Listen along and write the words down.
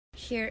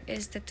Here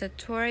is the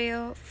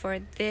tutorial for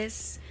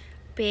this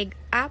big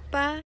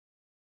appa.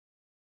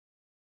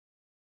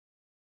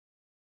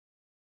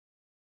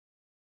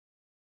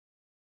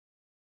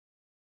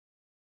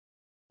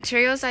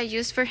 Materials I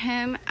use for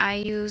him, I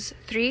use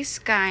 3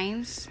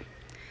 skeins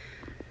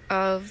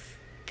of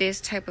this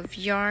type of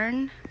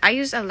yarn. I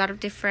use a lot of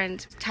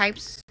different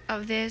types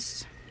of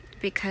this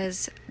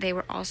because they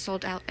were all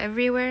sold out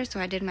everywhere, so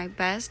I did my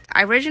best.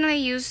 I originally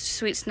used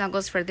Sweet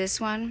Snuggles for this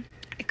one.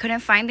 I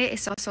couldn't find it,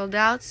 it's all sold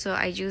out, so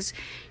I used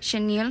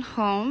Chenille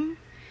Home.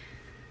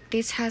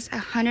 This has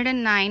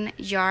 109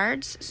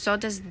 yards, so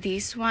does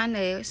this one,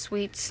 the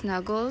Sweet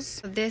Snuggles.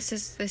 So this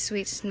is the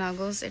Sweet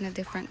Snuggles in a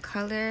different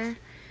color.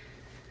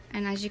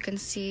 And as you can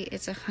see,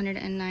 it's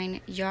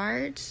 109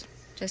 yards,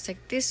 just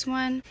like this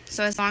one.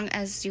 So as long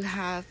as you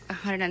have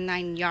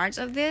 109 yards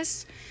of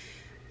this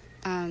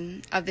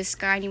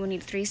skein, you will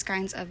need 3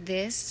 skeins of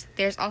this.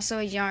 There's also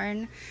a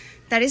yarn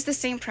that is the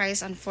same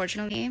price,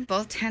 unfortunately,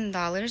 both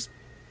 $10,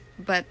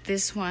 but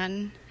this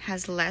one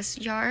has less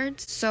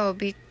yards. So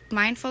be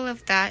mindful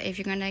of that if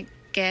you're gonna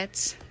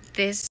get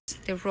this,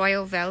 the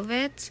Royal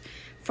Velvet.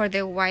 For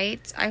the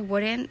white, I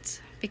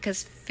wouldn't,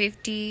 because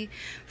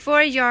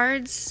 54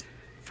 yards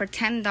for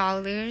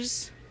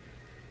 $10,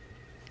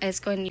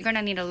 you're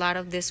gonna need a lot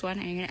of this one,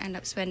 and you're gonna end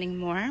up spending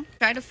more.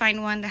 Try to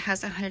find one that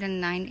has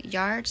 109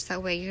 yards,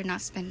 that way you're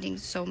not spending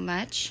so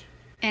much.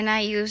 And I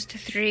used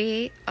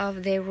 3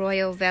 of the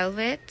Royal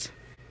Velvet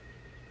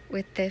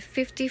with the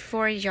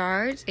 54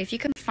 yards. If you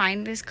can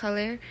find this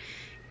color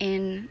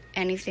in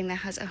anything that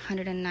has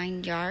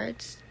 109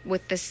 yards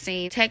with the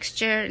same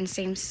texture and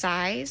same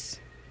size,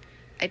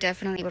 I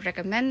definitely would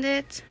recommend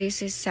it.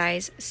 This is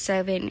size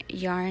 7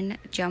 yarn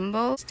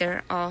jumbo.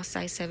 They're all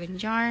size 7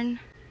 yarn.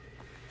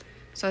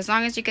 So as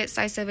long as you get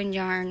size 7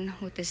 yarn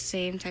with the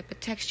same type of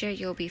texture,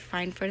 you'll be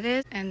fine for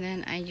this. And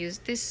then I use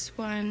this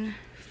one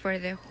for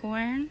the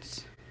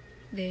horns.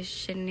 The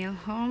Chenille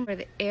Home for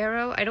the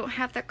arrow. I don't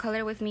have that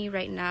color with me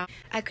right now.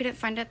 I couldn't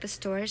find it at the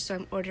store, so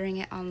I'm ordering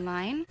it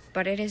online.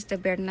 But it is the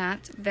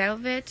Bernat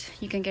Velvet.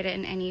 You can get it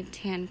in any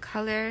tan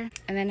color.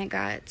 And then I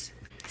got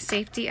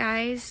safety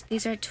eyes.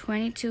 These are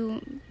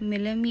 22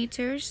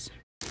 millimeters.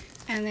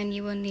 And then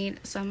you will need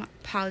some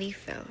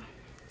polyfill.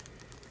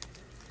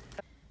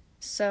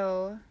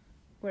 So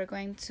we're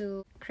going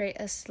to create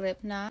a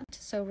slip knot.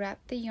 So wrap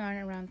the yarn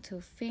around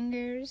 2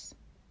 fingers,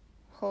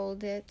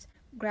 hold it,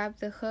 grab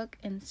the hook,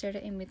 insert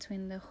it in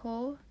between the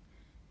hole,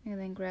 and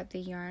then grab the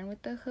yarn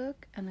with the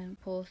hook and then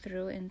pull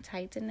through and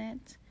tighten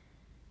it.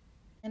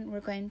 And we're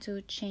going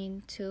to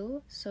chain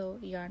 2, so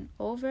yarn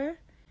over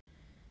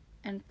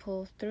and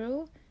pull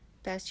through,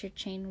 that's your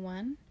chain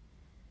 1.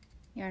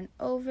 Yarn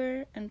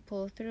over and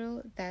pull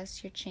through,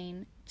 that's your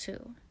chain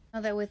 2.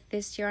 Now that with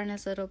this yarn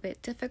it's a little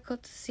bit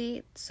difficult to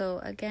see, so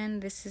again,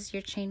 this is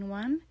your chain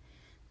 1,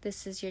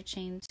 this is your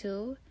chain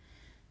 2.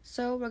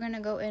 So we're going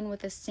to go in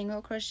with a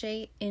single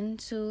crochet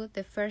into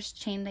the first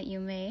chain that you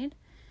made.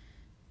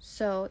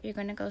 So you're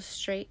going to go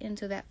straight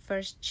into that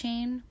first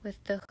chain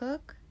with the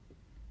hook,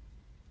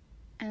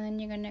 and then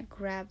you're going to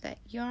grab that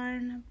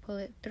yarn, pull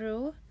it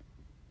through.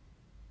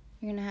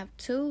 You're going to have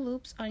 2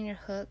 loops on your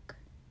hook,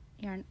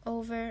 yarn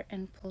over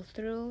and pull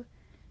through.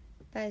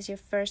 That is your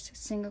first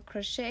single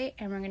crochet,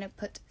 and we're going to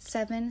put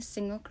 7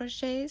 single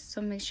crochets,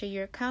 so make sure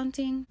you're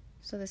counting.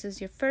 So this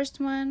is your first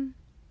one,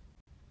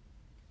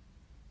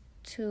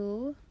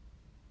 2.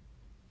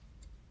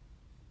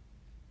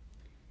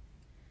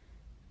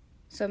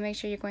 So make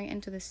sure you're going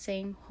into the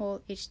same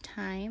hole each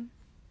time.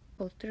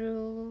 Pull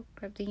through,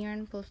 grab the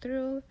yarn, pull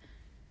through.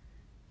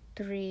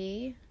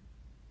 3,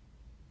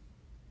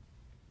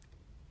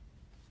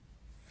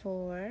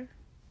 4,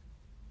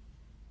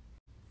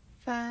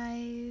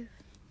 5,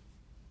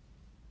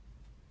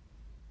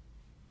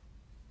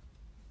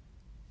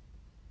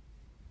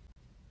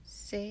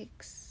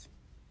 6,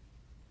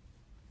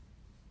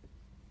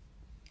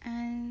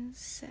 and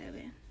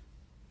 7.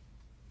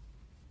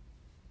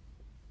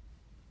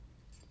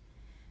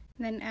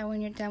 Then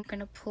when you're done, I'm going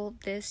to pull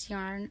this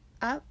yarn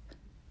up,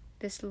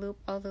 this loop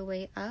all the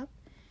way up.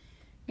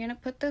 You're going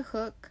to put the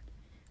hook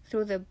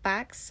through the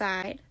back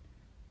side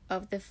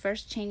of the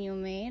first chain you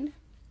made.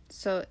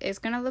 So it's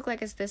going to look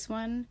like it's this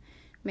one.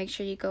 Make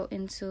sure you go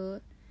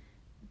into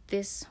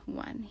this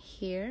one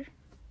here.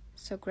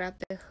 So grab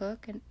the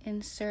hook and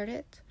insert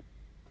it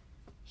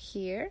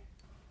here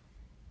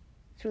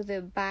through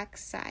the back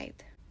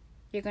side.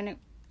 You're going to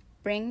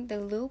bring the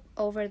loop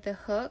over the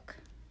hook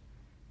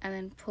and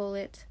then pull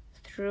it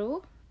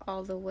through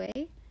all the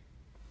way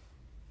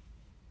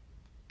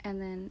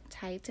and then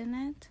tighten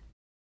it.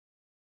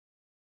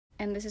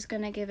 And this is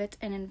going to give it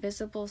an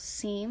invisible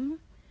seam,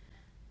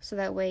 so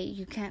that way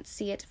you can't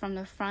see it from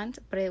the front,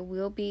 but it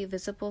will be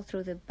visible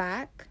through the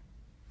back.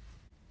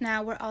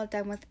 Now we're all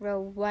done with row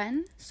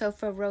 1. So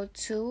for row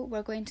 2,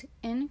 we're going to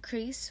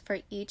increase for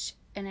each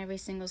and every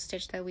single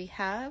stitch that we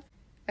have.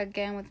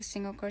 Again, with a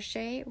single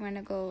crochet, we're going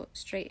to go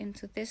straight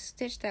into this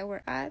stitch that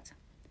we're at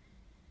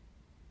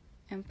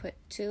and put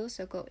 2.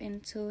 So go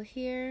into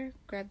here,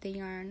 grab the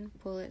yarn,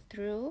 pull it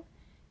through.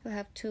 You'll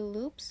have 2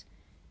 loops,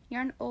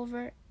 yarn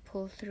over,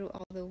 pull through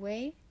all the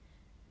way.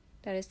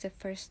 That is the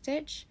first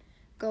stitch.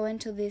 Go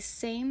into the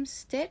same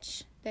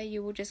stitch that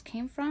you just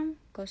came from,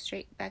 go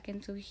straight back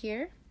into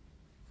here.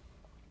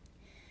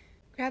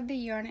 Grab the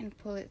yarn and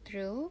pull it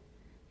through.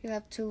 You'll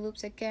have 2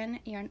 loops again,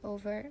 yarn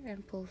over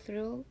and pull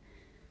through.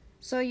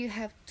 So you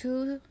have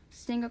 2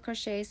 single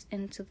crochets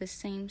into the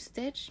same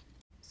stitch.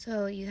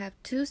 So you have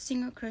 2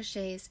 single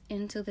crochets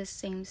into the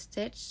same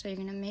stitch. So you're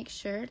gonna make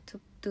sure to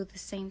do the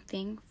same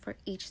thing for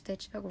each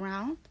stitch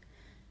around.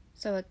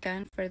 So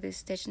again, for this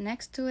stitch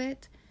next to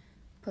it,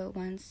 put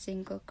 1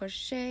 single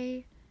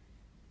crochet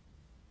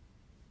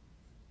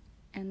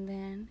and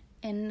then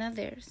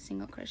another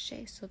single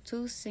crochet. So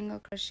 2 single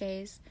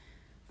crochets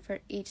for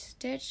each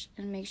stitch,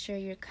 and make sure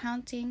you're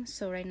counting.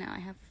 So right now I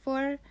have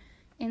 4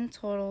 in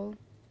total.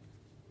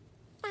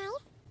 5,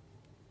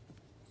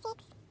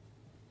 6,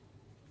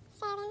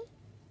 7,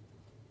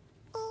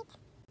 8,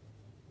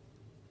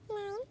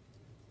 9,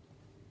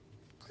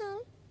 10,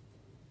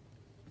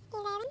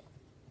 11,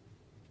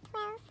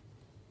 12,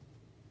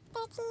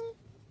 13,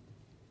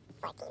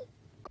 14.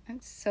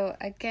 And so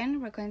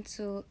again, we're going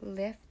to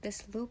lift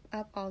this loop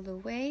up all the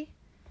way,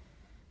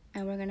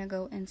 and we're gonna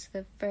go into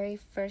the very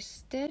first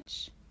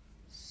stitch.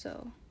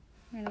 So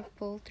we're gonna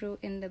pull through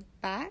in the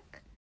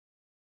back,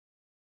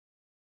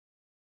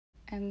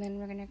 and then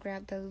we're gonna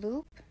grab the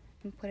loop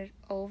and put it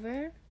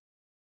over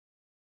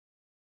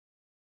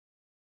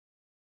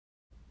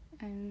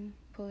and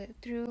pull it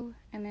through,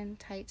 and then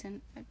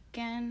tighten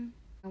again.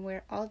 And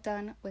we're all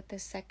done with the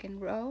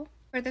second row.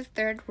 For the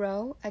third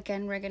row,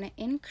 again, we're gonna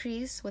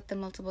increase with the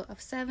multiple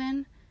of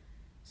 7.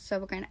 So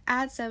we're gonna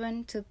add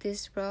 7 to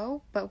this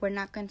row, but we're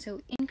not going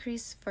to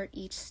increase for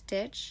each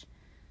stitch.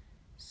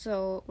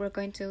 So we're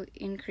going to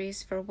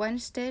increase for 1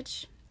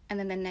 stitch, and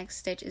then the next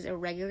stitch is a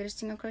regular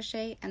single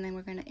crochet, and then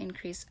we're gonna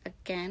increase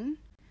again.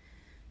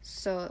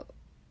 So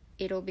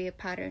it'll be a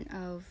pattern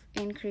of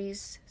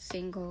increase,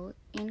 single,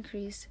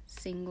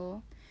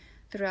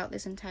 throughout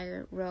this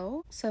entire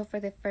row. So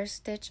for the first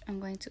stitch, I'm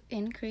going to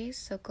increase.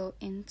 So go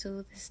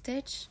into the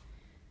stitch,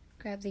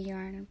 grab the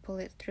yarn and pull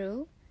it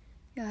through.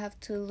 You'll have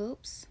 2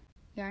 loops,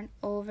 yarn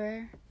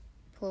over,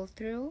 pull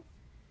through,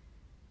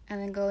 and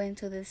then go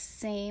into the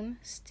same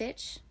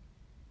stitch,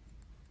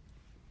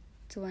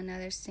 do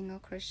another single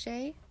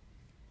crochet,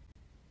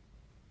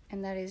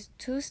 and that is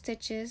 2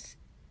 stitches,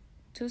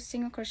 2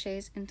 single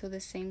crochets into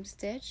the same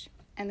stitch.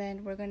 And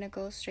then we're gonna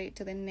go straight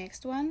to the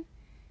next one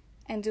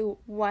and do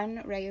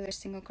 1 regular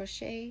single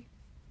crochet,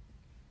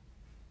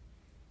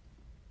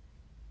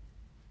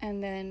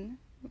 and then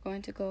we're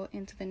going to go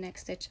into the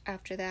next stitch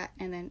after that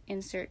and then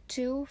insert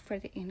 2 for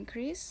the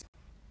increase.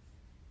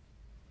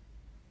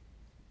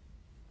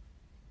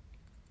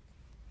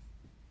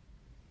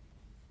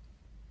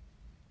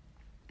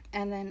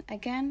 And then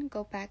again,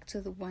 go back to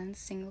the 1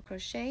 single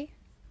crochet,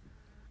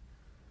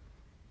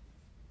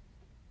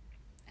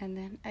 and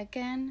then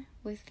again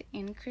with the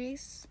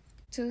increase,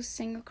 2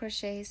 single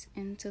crochets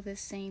into the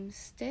same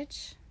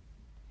stitch,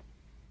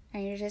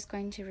 and you're just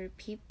going to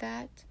repeat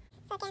that.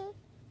 So again,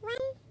 1,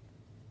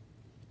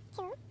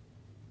 2,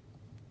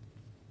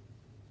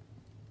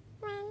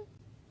 1,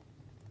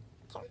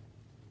 2,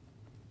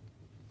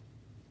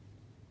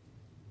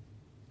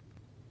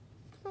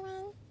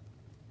 1,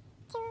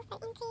 2 for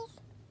increase.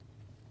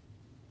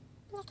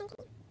 Just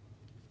continue.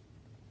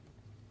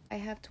 I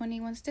have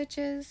 21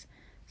 stitches,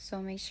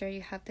 so make sure you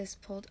have this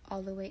pulled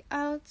all the way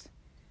out.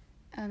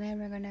 And then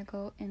we're gonna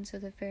go into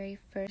the very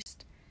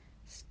first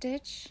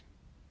stitch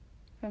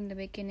from the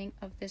beginning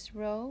of this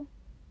row.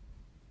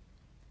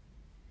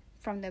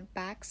 From the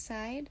back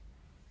side,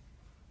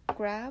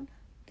 grab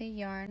the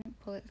yarn,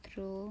 pull it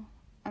through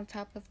on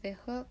top of the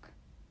hook,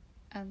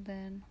 and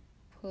then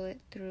pull it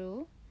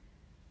through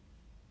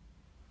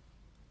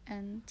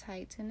and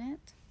tighten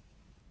it.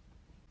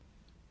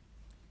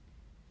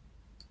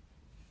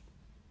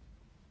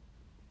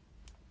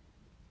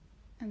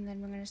 And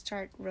then we're going to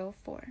start row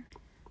 4.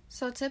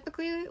 So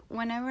typically,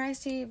 whenever I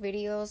see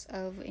videos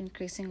of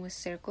increasing with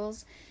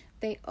circles,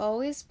 they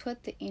always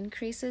put the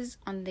increases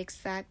on the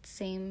exact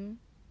same,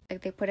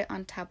 like they put it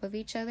on top of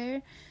each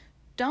other.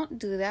 Don't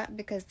do that,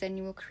 because then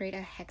you will create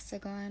a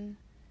hexagon.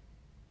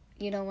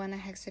 You don't want a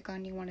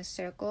hexagon, you want a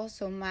circle.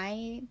 So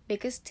my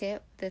biggest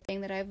tip, the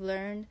thing that I've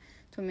learned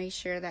to make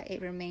sure that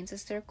it remains a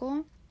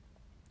circle,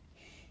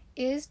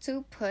 is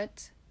to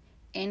put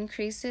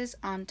increases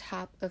on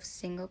top of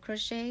single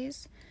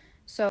crochets.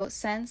 So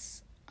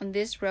since on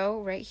this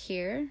row right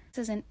here,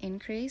 this is an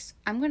increase,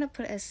 I'm going to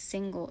put a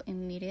single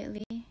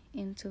immediately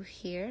into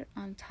here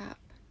on top.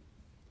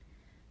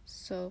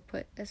 So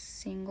put a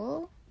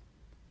single,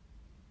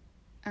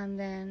 and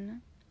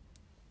then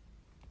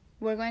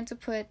we're going to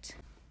put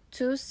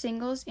 2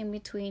 singles in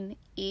between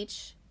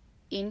each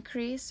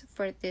increase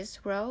for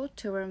this row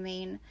to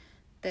remain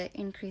the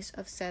increase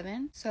of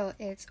 7. So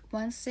it's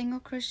 1 single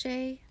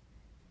crochet,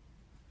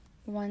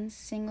 1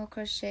 single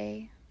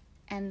crochet,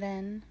 and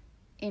then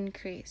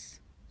increase.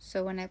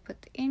 So when I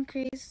put the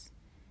increase,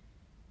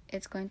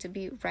 it's going to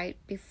be right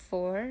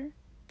before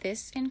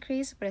this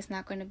increase, but it's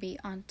not going to be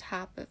on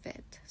top of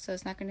it. So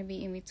it's not going to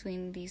be in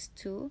between these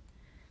two.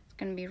 It's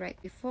going to be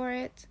right before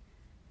it.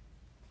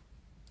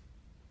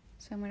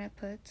 So I'm going to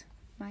put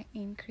my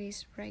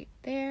increase right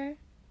there.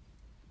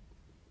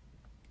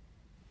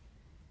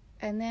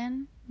 And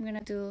then I'm going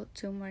to do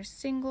 2 more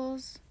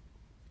singles.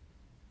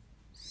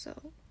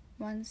 So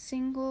 1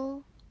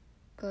 single,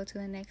 go to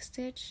the next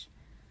stitch,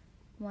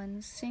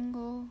 1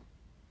 single,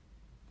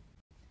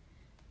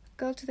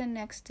 go to the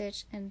next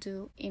stitch and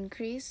do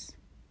increase.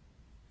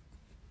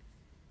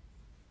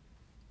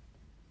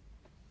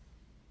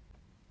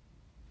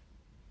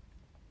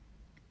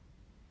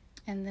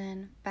 And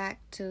then back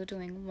to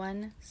doing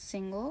 1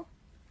 single,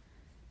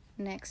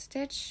 next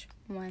stitch,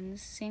 1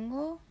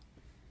 single,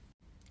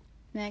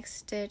 next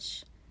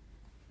stitch,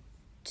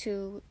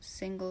 2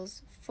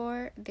 singles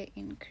for the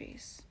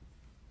increase.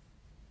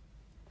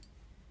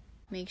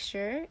 Make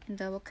sure and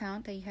double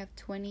count that you have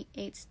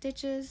 28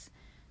 stitches,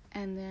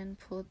 and then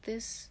pull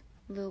this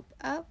loop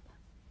up,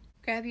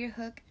 grab your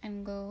hook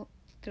and go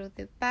through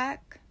the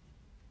back,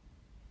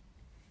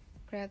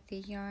 grab the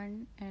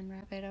yarn and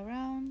wrap it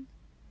around,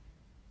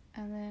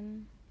 and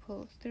then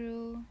pull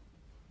through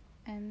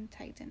and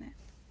tighten it.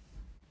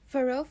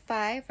 For row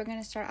 5, we're going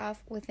to start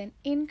off with an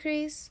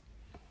increase,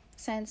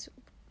 since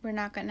we're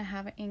not going to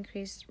have an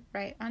increase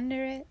right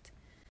under it.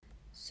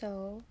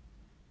 So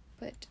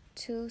put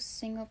 2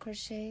 single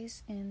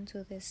crochets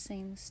into the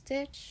same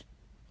stitch.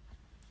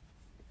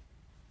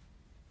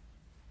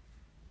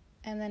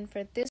 And then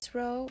for this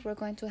row, we're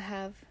going to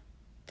have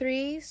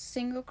 3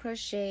 single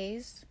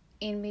crochets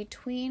in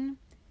between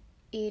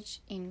each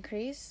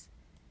increase.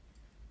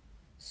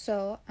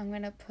 So I'm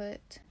going to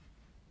put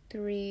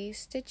 3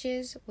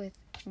 stitches with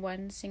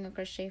 1 single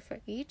crochet for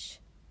each.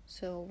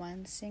 So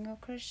 1 single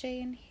crochet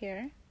in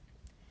here.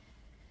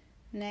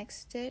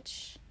 Next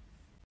stitch,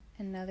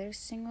 another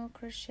single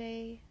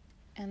crochet,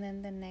 and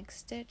then the next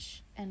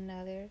stitch,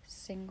 another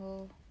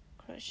single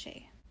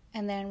crochet.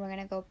 And then we're going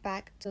to go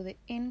back to the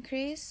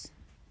increase.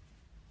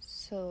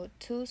 So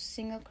 2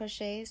 single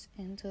crochets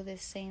into the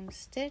same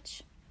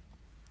stitch,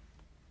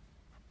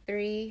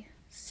 3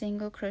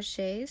 single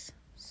crochets.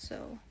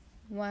 So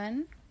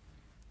 1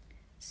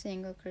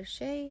 single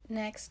crochet,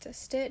 next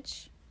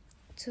stitch,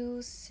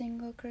 2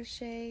 single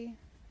crochet,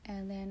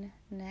 and then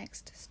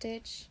next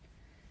stitch,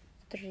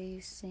 3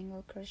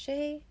 single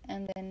crochet,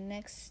 and then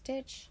next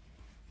stitch,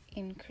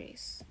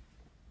 increase.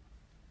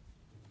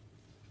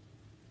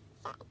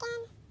 So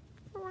again,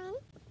 1,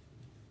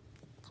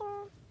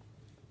 2,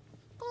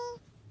 3,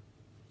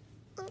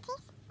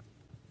 increase.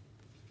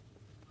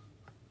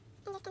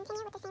 And just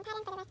continue with the same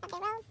pattern for the rest of the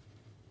row.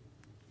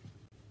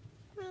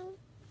 1,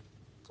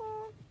 2,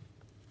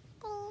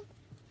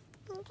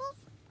 3,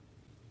 increase.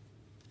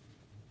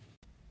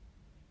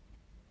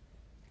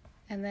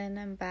 And then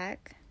I'm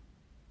back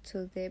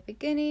to the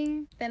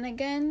beginning. Then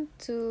again,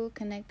 to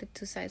connect the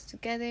 2 sides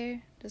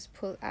together, just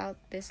pull out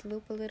this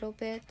loop a little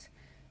bit,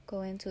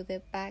 go into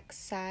the back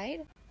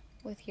side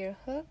with your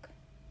hook,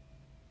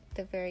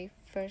 the very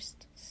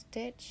first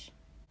stitch,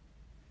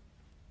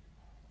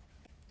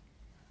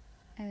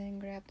 and then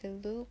grab the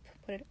loop,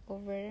 put it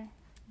over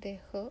the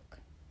hook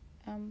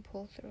and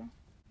pull through.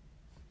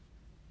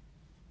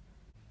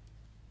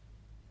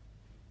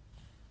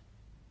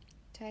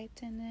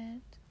 Tighten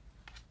it.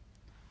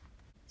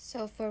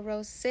 So for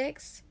row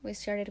 6, we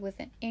started with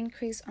an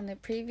increase on the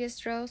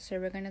previous row, so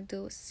we're going to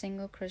do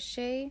single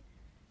crochet.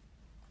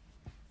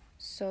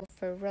 So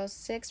for row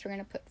 6, we're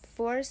going to put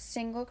 4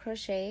 single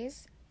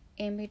crochets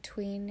in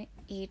between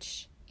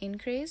each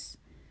increase.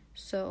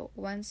 So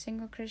 1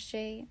 single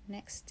crochet,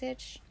 next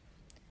stitch,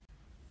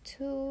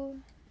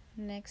 2,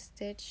 next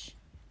stitch,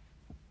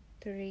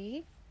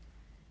 3,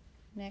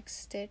 next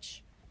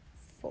stitch,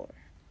 4.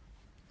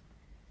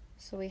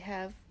 So we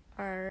have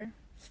our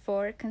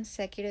 4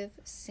 consecutive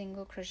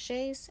single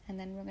crochets, and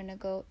then we're going to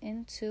go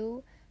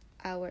into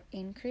our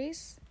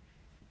increase.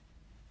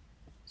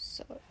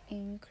 So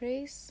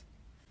increase,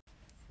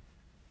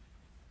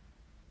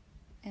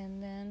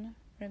 and then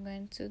we're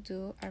going to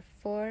do our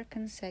 4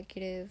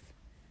 consecutive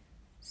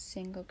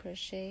single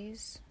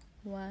crochets.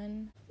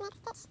 1, next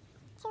stitch,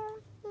 2,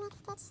 next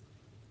stitch,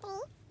 3,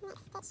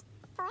 next stitch,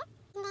 4,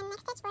 and then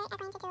next stitch we are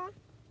going to do our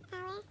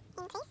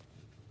increase.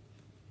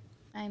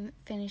 I'm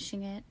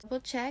finishing it. Double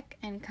check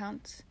and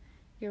count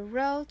your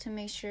row to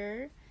make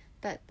sure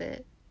that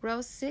the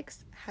row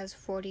 6 has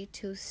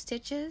 42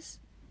 stitches.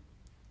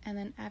 And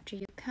then after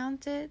you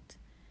count it,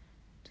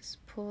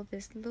 just pull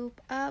this loop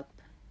up,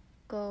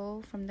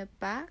 go from the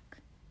back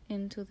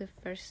into the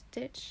first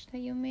stitch that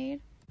you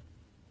made.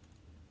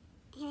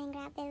 And then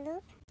grab the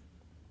loop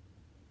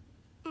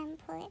and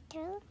pull it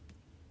through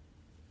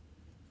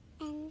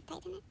and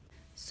tighten it.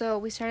 So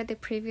we started the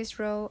previous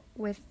row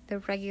with the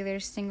regular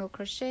single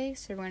crochet,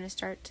 so we're going to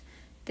start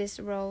this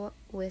row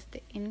with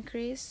the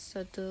increase.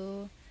 So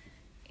do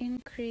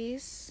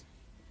increase,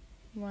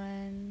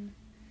 1,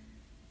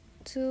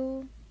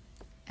 2,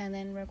 and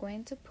then we're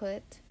going to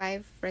put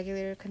 5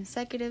 regular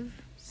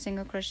consecutive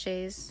single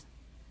crochets.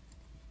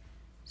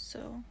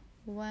 So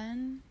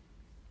 1,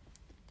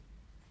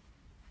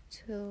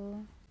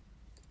 2,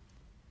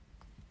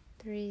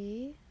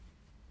 3,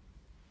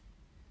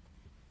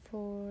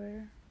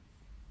 4,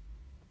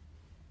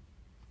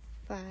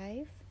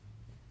 5.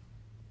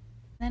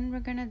 Then we're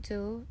gonna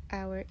do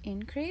our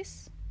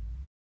increase.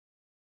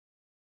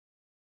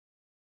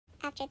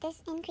 After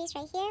this increase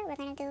right here, we're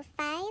going to do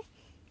 5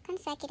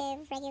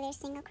 consecutive regular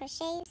single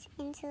crochets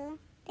into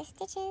the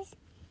stitches.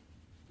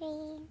 3,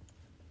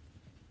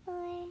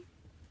 4,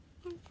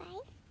 and 5.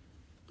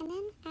 And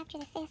then after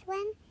the 5th one,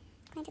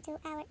 we're going to do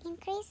our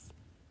increase.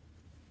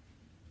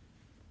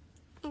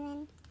 And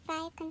then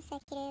 5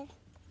 consecutive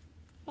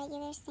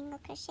regular single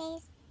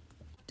crochets.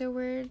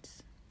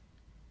 Afterwards,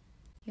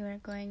 you are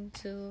going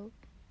to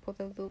pull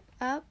the loop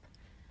up,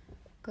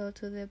 go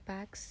to the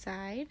back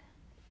side,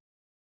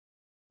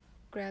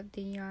 grab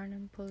the yarn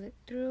and pull it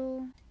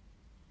through,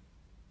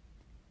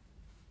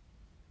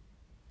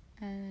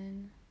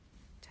 and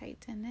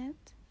tighten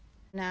it.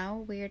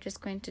 Now we are just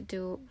going to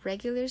do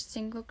regular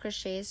single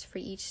crochets for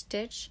each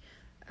stitch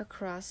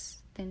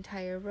across the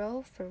entire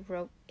row for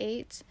row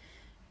 8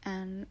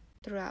 and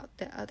throughout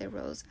the other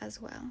rows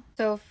as well.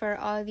 So for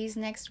all these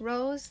next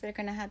rows, they're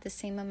going to have the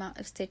same amount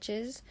of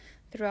stitches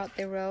throughout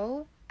the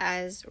row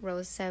as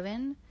row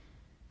 7.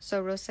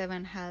 So row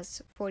 7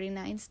 has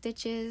 49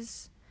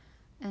 stitches,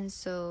 and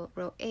so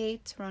row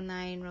 8, row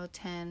 9, row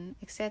 10,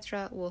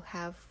 etc. will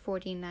have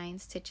 49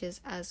 stitches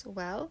as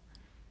well.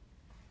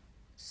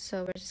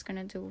 So we're just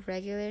going to do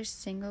regular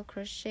single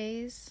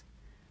crochets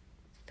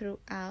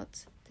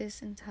throughout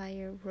this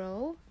entire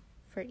row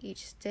for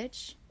each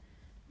stitch.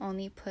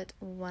 Only put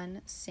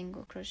 1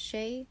 single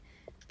crochet.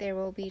 There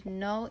will be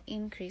no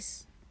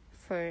increase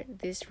for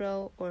this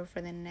row or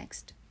for the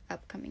next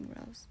upcoming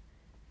rows.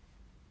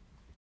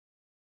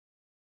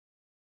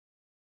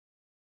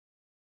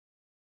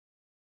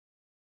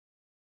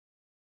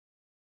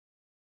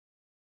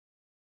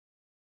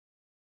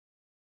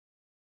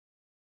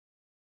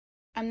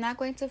 I'm not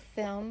going to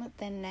film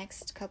the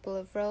next couple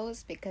of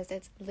rows because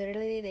it's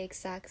literally the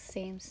exact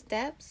same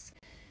steps.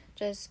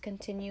 Just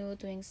continue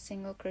doing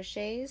single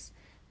crochets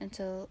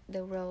until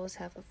the rows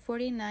have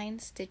 49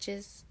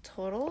 stitches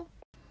total.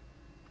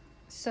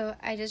 So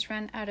I just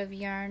ran out of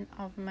yarn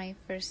of my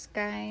first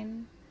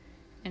skein,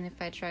 and if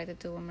I try to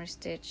do one more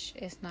stitch,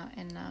 it's not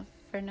enough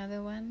for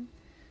another one.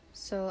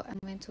 So I'm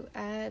going to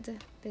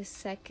add the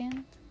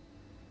second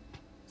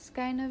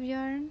skein of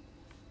yarn.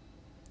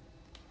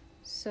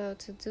 So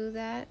to do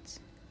that,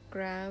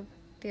 grab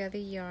the other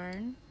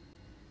yarn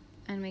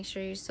and make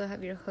sure you still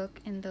have your hook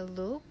in the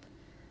loop.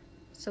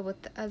 So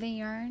with the other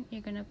yarn,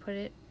 you're going to put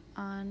it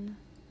on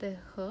the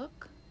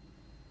hook.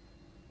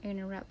 You're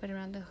going to wrap it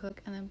around the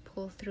hook and then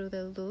pull through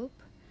the loop,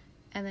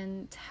 and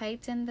then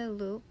tighten the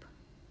loop,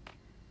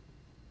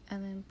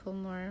 and then pull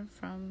more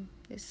from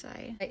this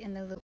side. Tighten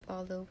the loop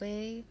all the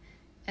way,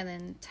 and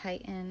then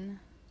tighten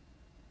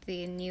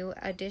the new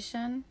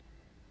addition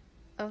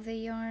of the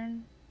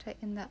yarn.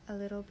 Tighten that a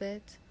little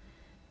bit,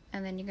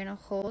 and then you're going to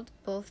hold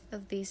both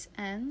of these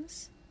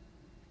ends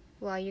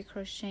while you're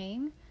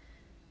crocheting,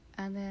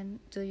 and then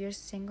do your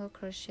single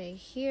crochet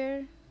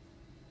here.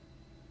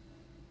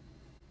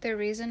 The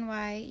reason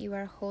why you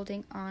are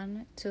holding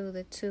on to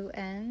the two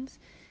ends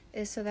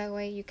is so that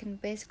way you can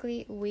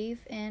basically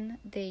weave in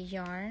the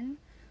yarn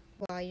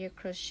while you're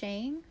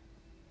crocheting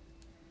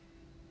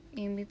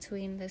in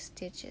between the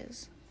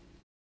stitches.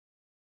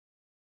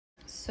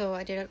 So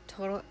I did a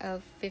total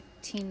of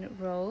 15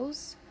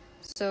 rows.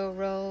 So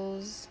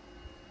rows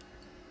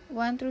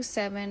 1 through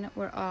 7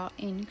 were all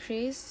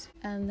increased,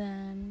 and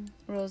then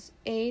rows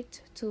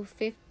 8 to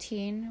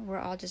 15 were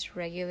all just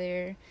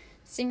regular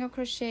single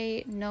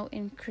crochet, no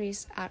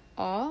increase at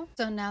all.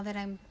 So now that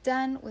I'm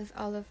done with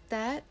all of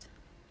that,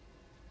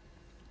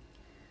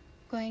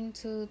 I'm going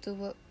to do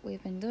what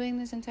we've been doing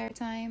this entire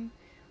time.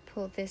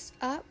 Pull this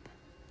up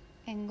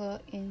and go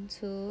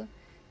into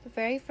the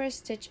very first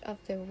stitch of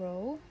the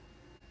row.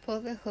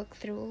 Pull the hook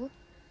through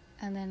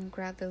and then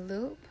grab the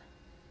loop,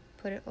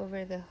 put it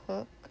over the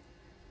hook,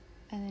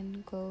 and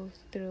then go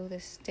through the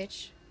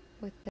stitch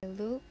with the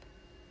loop,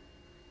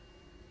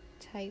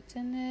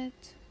 tighten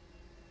it.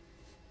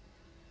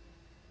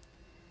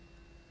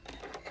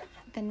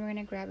 Then we're going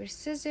to grab your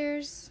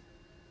scissors,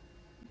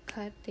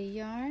 cut the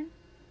yarn,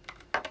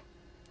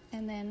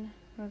 and then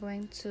we're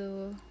going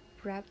to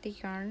wrap the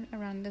yarn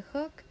around the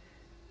hook,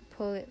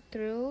 pull it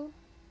through,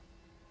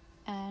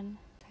 and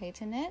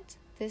tighten it.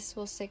 This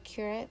will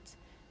secure it,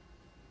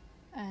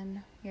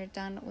 and you're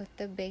done with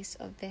the base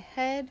of the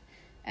head.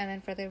 And then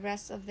for the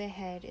rest of the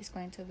head is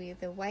going to be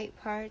the white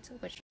part,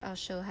 which I'll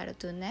show how to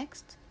do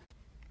next.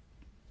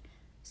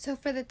 So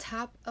for the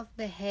top of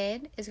the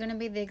head, it's going to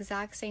be the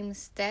exact same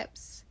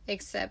steps,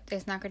 except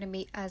there's not going to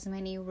be as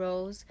many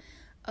rows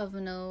of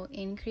no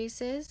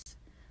increases,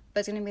 but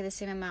it's going to be the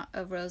same amount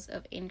of rows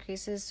of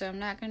increases. So I'm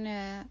not going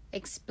to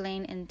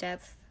explain in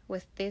depth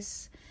with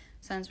this,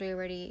 since we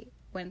already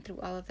went through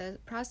all of the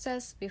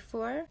process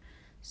before.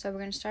 So we're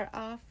going to start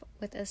off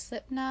with a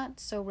slip knot.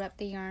 So wrap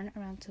the yarn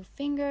around 2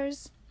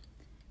 fingers,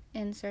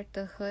 insert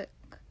the hook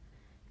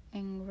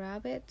and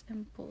grab it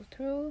and pull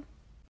through.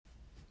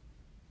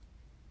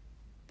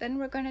 Then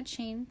we're going to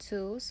chain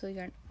 2, so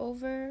yarn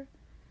over,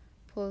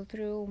 pull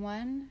through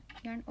 1,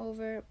 yarn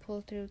over,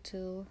 pull through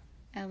 2,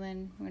 and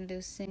then we're going to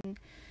do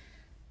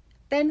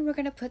then we're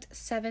going to put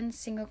 7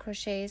 single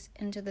crochets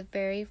into the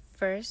very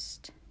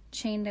first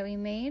chain that we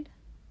made.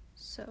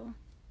 So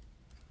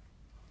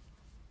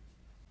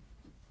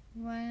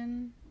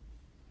 1,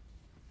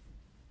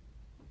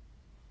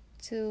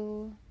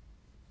 2,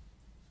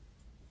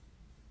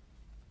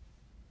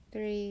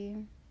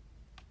 3,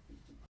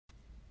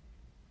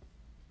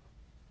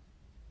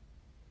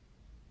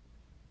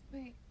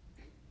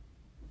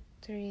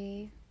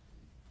 3,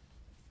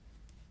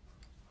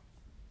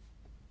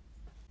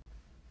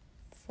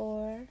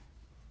 4,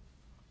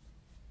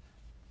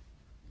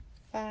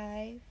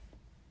 5,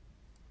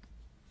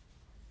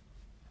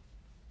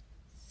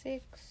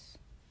 6,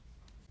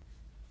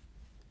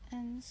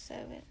 and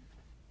 7.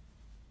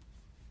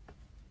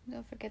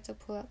 Don't forget to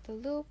pull out the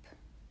loop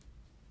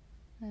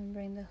and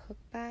bring the hook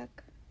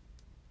back.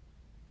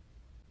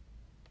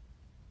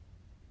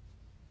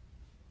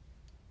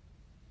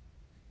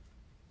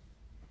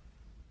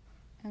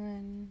 And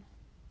then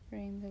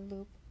bring the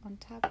loop on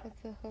top of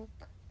the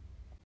hook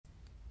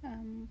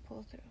and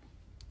pull through.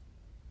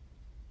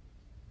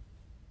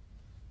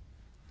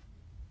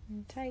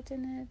 And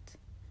tighten it.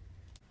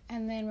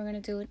 And then we're going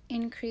to do an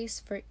increase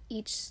for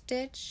each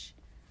stitch.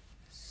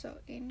 So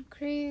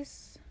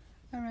increase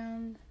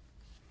around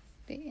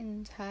the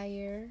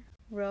entire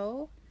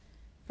row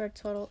for a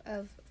total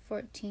of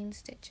 14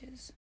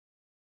 stitches.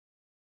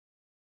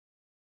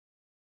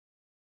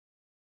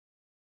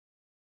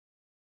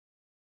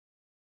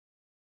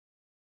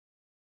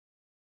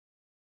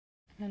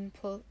 And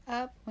pull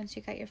up once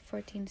you got your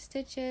 14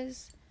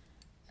 stitches,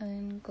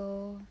 and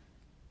go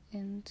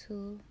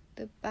into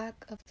the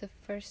back of the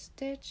first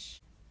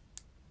stitch,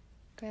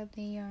 grab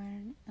the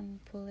yarn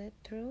and pull it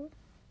through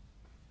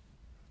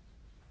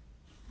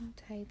and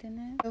tighten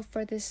it. So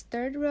for this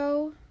third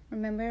row,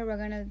 remember we're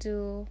gonna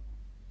do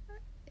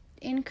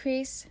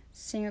increase,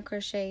 single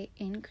crochet,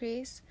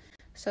 increase.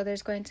 So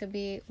there's going to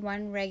be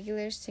 1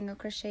 regular single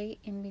crochet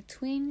in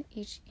between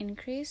each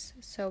increase.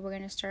 So we're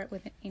going to start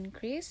with an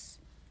increase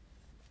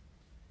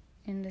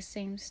in the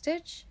same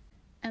stitch,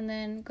 and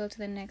then go to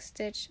the next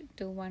stitch,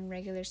 do 1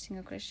 regular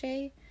single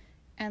crochet,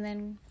 and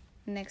then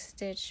next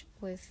stitch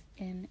with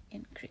an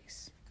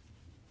increase.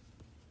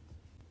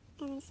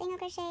 And then single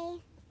crochet,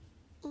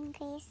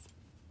 increase,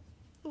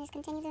 and just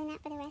continue doing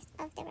that for the rest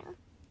of the row.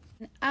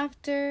 And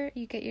after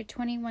you get your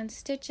 21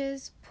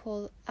 stitches,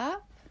 pull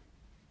up,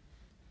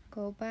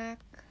 go back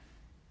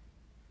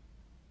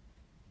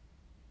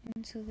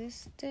into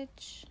this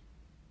stitch,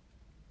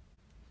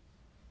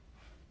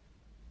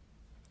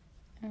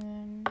 and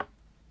then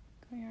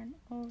go yarn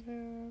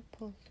over,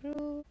 pull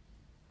through,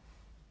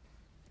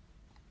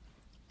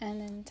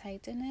 and then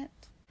tighten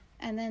it.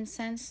 And then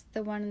since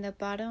the one in the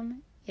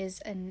bottom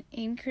is an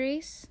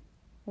increase,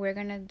 we're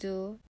gonna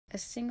do a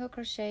single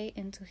crochet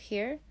into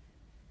here.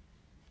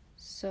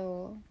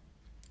 So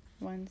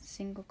 1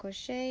 single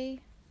crochet,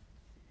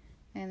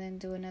 and then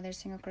do another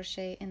single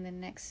crochet in the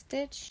next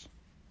stitch,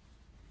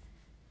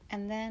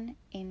 and then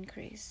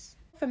increase.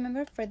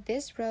 Remember, for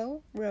this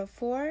row, row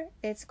 4,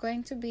 it's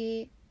going to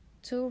be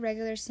 2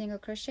 regular single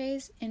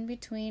crochets in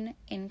between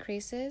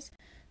increases.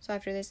 So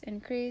after this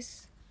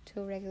increase,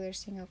 2 regular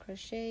single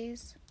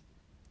crochets,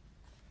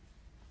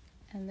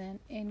 and then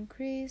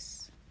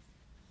increase,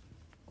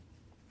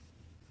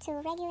 2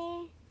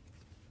 regular,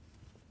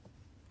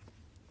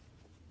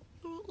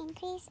 and then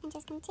increase, and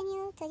just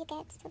continue till you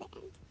get to the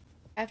end.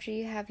 After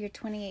you have your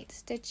 28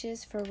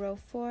 stitches for row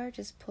 4,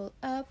 just pull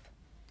up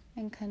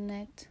and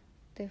connect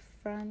the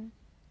front.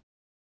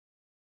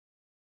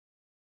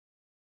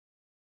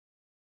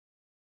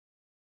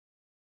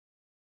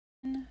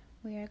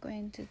 We are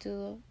going to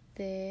do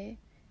the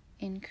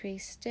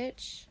increase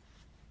stitch.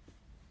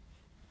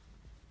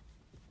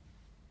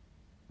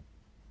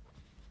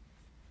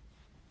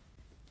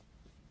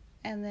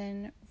 And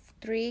then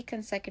 3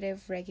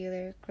 consecutive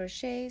regular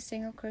crochets,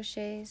 single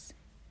crochets.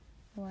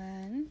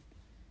 1,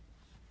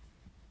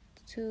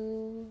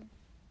 2,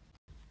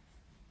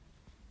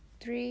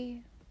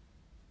 3,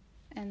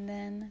 and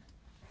then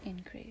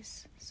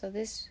increase. So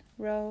this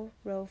row,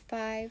 row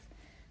 5,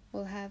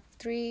 will have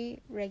 3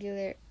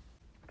 regular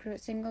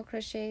single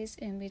crochets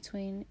in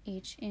between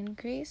each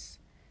increase.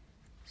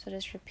 So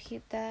just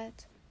repeat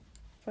that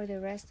for the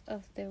rest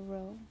of the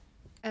row.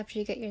 After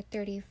you get your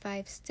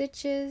 35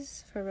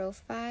 stitches for row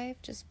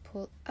 5, just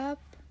pull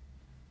up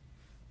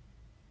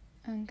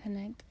and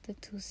connect the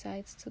 2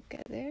 sides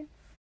together.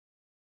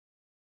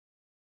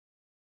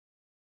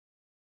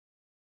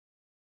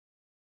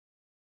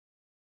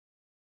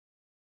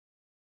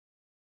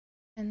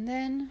 And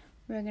then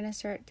we're going to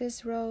start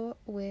this row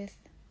with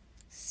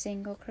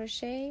single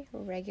crochet,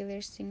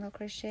 regular single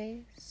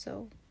crochet.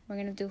 So we're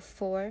going to do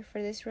 4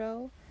 for this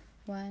row.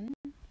 1,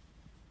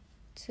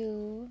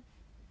 2,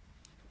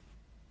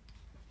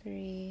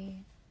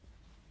 3,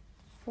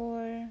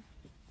 4,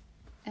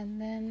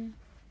 and then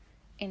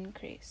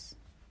increase.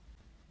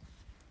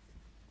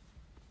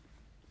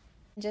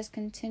 Just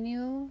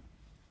continue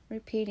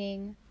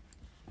repeating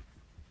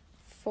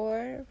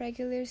 4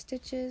 regular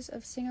stitches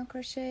of single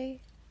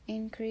crochet,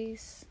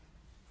 increase,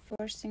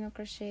 4 single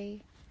crochet,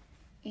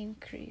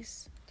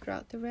 increase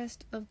throughout the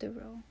rest of the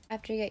row.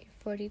 After you get your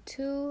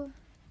 42,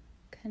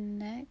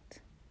 connect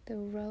the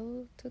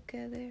row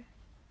together.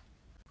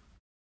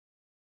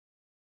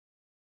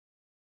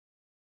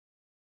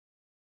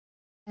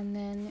 And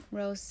then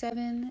row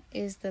 7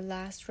 is the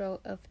last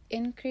row of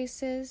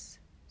increases.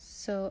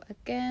 So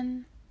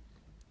again,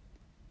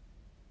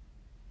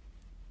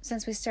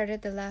 since we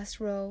started the last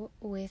row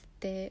with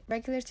the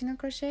regular single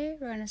crochet,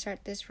 we're going to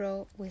start this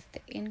row with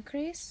the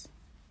increase.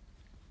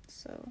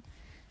 So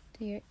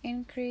do your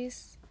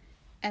increase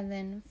and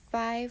then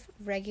 5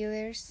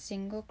 regular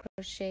single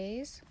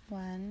crochets.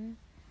 1,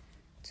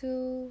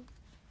 2,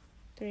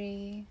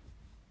 3,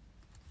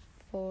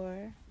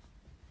 4,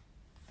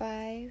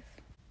 5.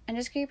 And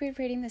just keep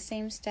repeating the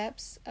same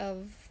steps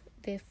of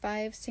the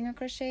 5 single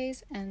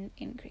crochets and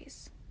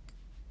increase.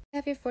 You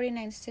have your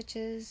 49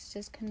 stitches,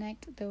 just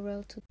connect the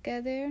row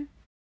together.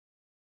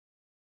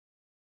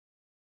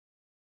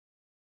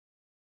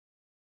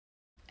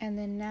 And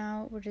then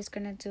now we're just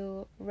gonna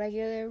do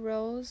regular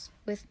rows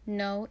with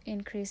no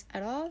increase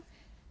at all.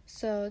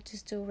 So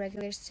just do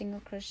regular single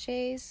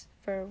crochets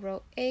for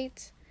row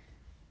 8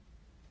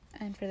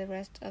 and for the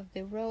rest of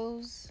the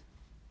rows,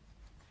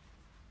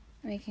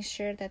 making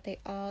sure that they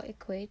all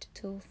equate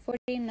to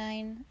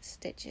 49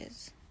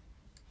 stitches.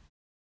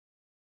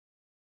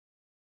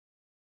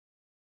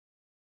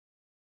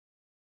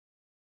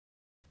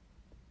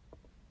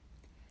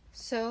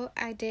 So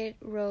I did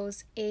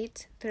rows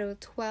 8 through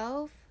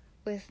 12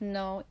 with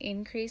no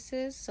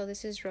increases. So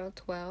this is row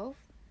 12.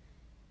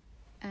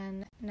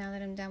 And now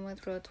that I'm done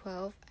with row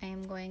 12, I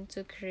am going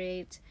to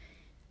create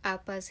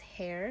Appa's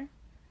hair.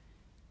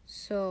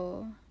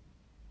 So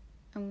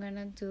I'm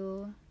gonna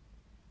do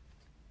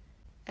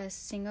a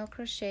single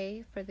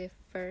crochet for the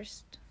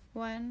first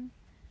one,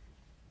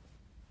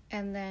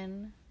 and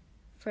then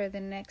for the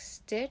next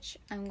stitch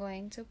I'm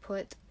going to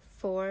put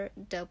 4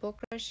 double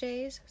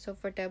crochets. So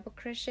for double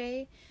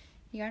crochet,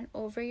 yarn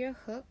over your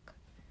hook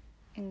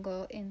and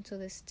go into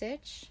the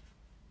stitch,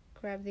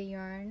 grab the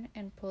yarn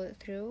and pull it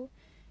through.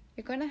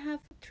 You're going to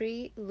have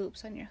 3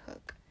 loops on your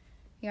hook.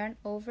 Yarn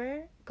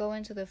over, go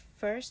into the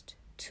first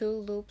 2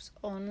 loops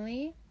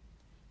only.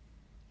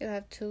 You'll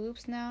have 2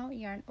 loops now.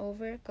 Yarn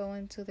over, go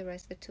into the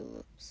rest of the 2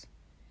 loops.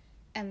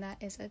 And that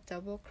is a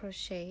double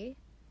crochet.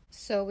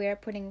 So we are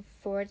putting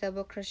 4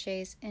 double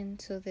crochets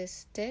into this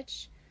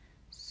stitch.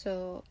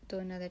 So do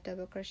another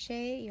double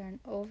crochet, yarn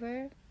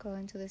over, go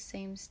into the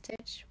same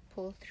stitch,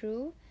 pull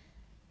through.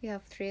 You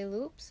have 3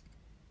 loops.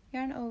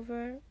 Yarn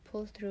over,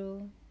 pull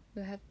through.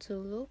 You have 2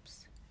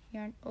 loops.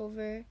 Yarn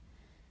over,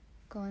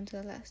 go into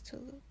the last 2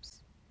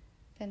 loops.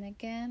 Then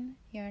again,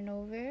 yarn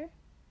over,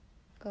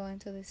 go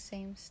into the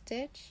same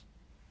stitch,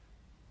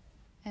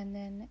 and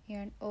then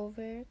yarn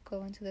over,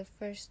 go into the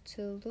first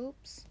 2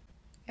 loops,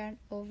 yarn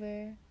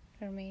over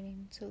the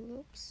remaining 2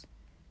 loops,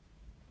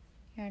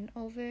 yarn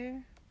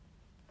over,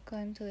 go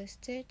into the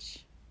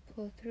stitch,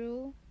 pull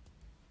through,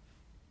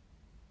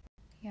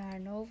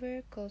 yarn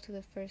over, go to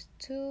the first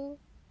 2,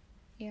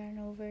 yarn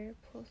over,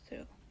 pull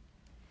through.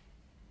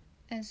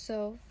 And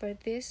so for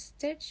this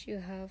stitch you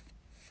have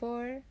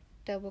 4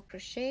 double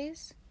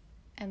crochets,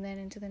 and then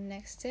into the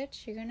next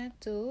stitch you're gonna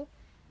do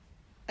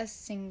a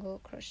single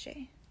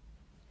crochet.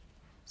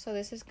 So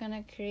this is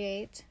gonna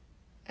create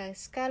a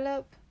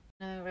scallop,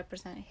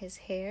 represent his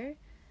hair.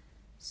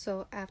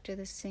 So after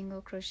the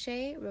single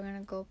crochet we're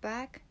gonna go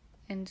back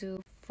and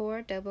do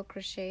 4 double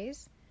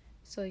crochets.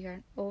 So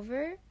yarn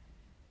over,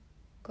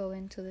 go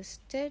into the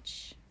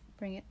stitch,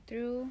 bring it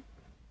through.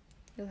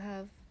 You'll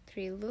have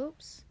 3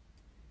 loops.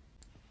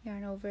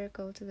 Yarn over,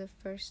 go to the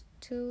first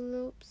 2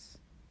 loops,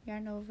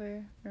 yarn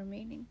over,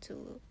 remaining 2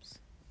 loops.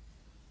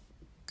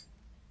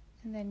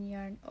 And then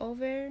yarn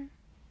over,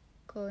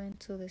 go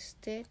into the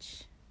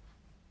stitch,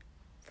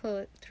 pull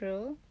it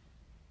through.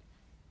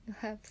 You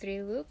have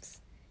 3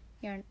 loops.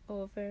 Yarn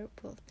over,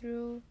 pull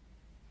through,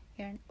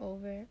 yarn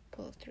over,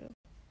 pull through.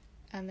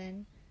 And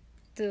then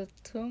do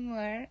 2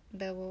 more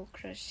double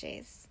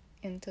crochets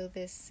into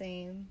this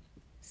same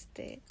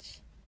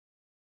stitch.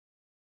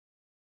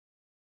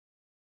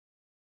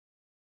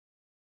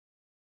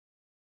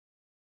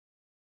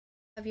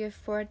 Have your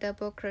 4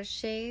 double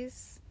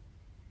crochets,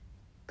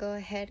 go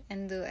ahead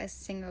and do a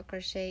single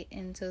crochet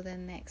into the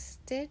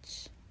next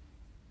stitch,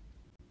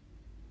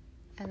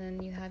 and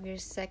then you have your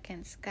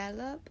second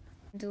scallop.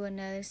 Do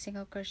another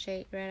single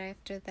crochet right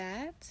after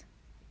that.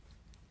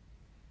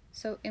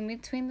 So in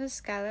between the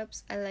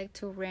scallops I like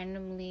to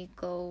randomly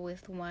go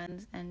with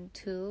 1s and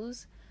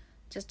 2s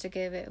just to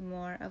give it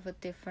more of a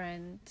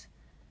different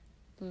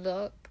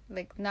look,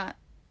 like not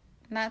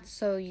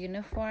so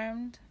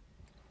uniformed,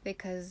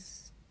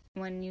 because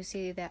when you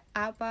see the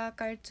Appa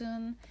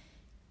cartoon,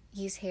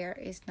 his hair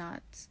is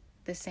not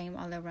the same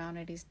all around,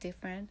 it is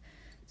different.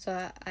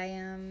 So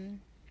I'm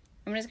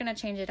just gonna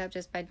change it up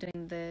just by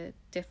doing the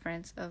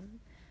difference of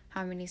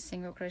how many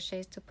single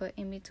crochets to put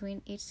in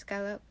between each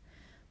scallop.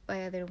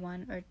 by either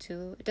 1 or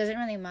 2. It doesn't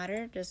really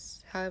matter,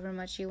 just however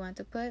much you want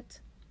to put,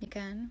 you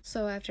can.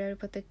 So after I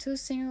put the 2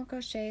 single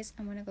crochets,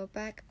 I'm going to go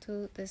back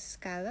to the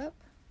scallop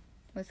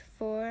with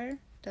 4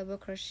 double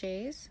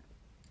crochets.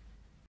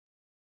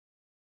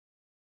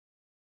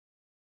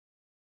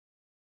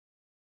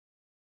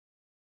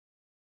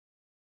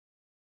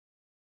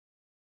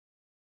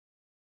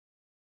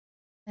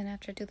 Then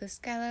after I do the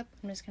scallop,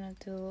 I'm just going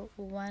to do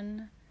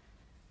 1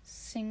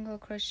 single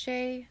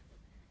crochet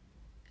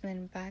and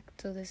then back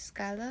to the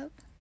scallop.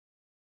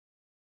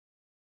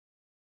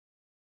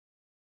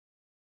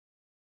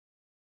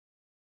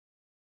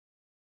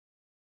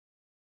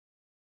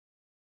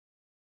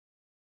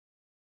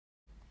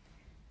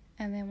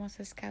 And then once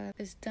the scallop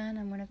is done,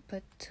 I'm going to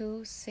put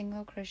 2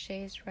 single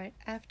crochets right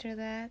after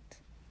that.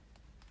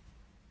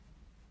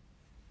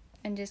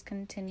 And just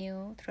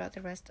continue throughout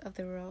the rest of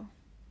the row.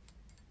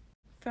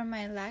 For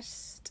my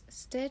last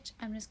stitch,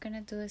 I'm just going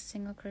to do a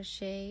single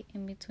crochet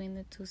in between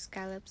the 2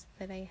 scallops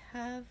that I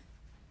have.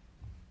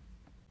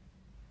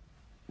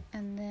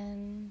 And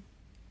then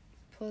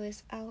pull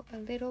this out a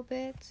little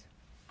bit.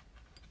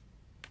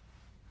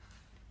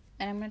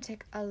 And I'm going to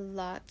take a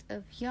lot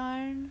of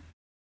yarn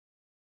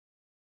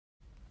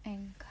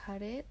and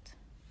cut it.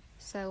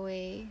 So that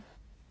way,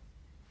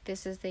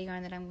 this is the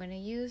yarn that I'm going to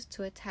use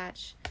to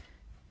attach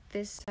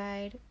this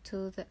side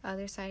to the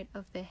other side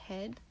of the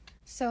head.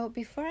 So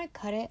before I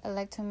cut it, I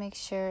like to make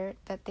sure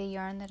that the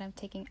yarn that I'm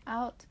taking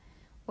out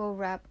will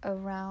wrap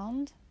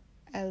around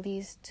at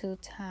least 2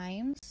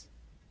 times.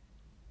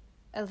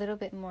 A little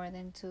bit more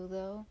than 2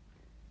 though.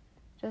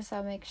 Just so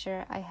I'll make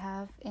sure I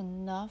have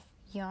enough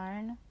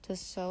yarn to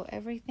sew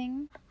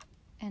everything.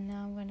 And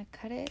now I'm going to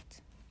cut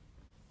it.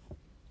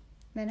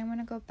 Then I'm going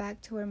to go back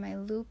to where my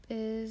loop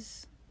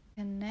is,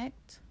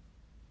 connect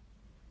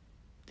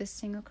the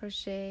single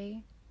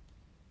crochet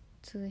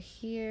to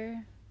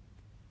here.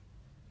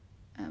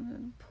 I'm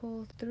going to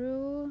pull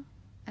through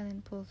and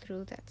then pull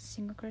through that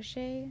single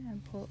crochet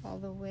and pull all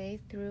the way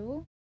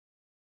through.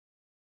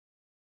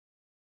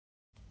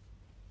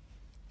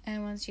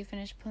 And once you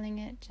finish pulling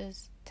it,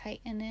 just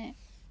tighten it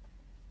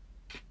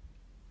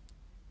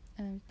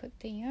and put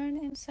the yarn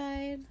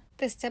inside.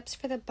 The steps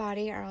for the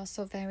body are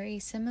also very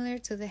similar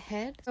to the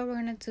head. So we're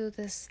going to do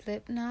the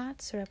slip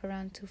knot, so wrap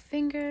around 2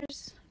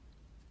 fingers,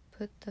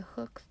 put the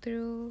hook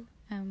through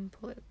and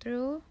pull it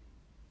through.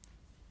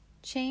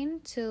 Chain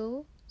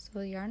 2,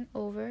 so yarn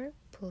over,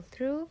 pull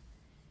through,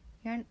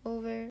 yarn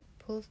over,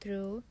 pull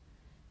through.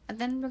 And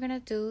then we're going to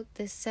do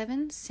the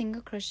 7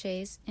 single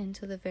crochets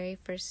into the very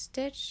first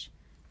stitch.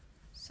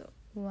 So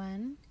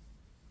 1,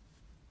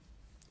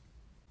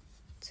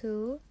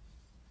 2,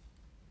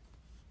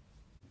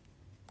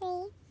 3,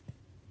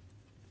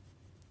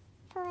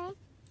 4,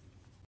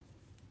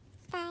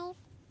 5,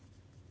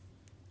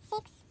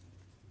 6,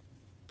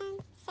 and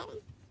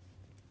 7.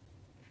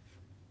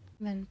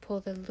 Then pull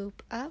the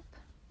loop up.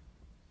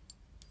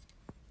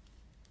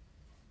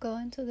 Go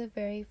into the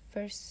very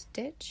first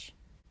stitch.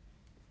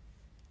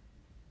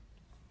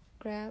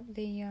 Grab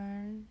the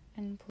yarn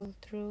and pull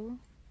through.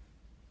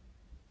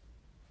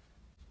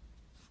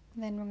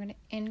 Then we're going to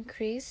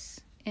increase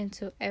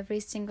into every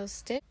single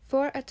stitch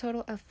for a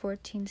total of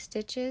 14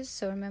 stitches.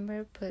 So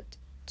remember, put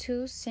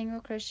 2 single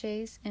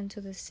crochets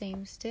into the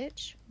same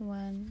stitch.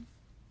 1,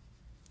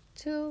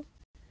 2.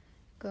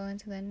 Go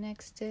into the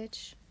next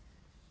stitch.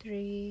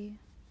 3,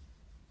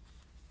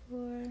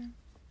 4.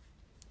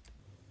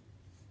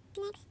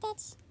 Next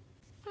stitch,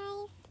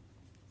 5,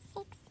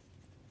 6,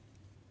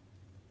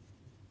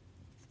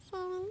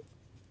 7,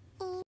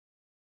 8.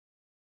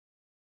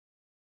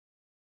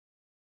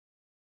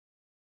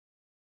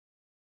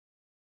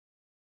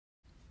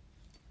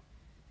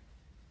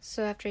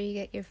 So after you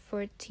get your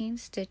 14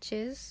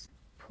 stitches,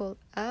 pull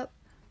up,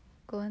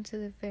 go into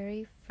the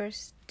very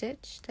first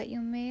stitch that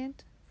you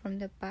made from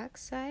the back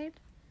side.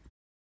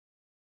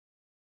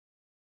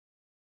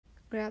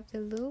 Grab the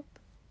loop,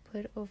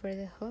 put it over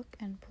the hook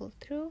and pull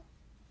through.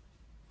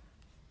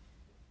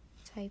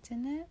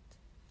 Tighten it.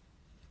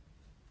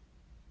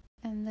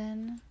 And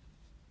then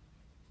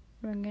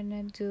we're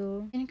gonna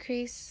do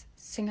increase,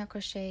 single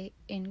crochet,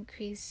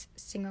 increase,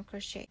 single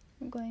crochet.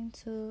 I'm going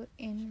to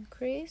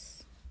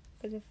increase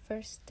for the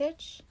first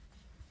stitch,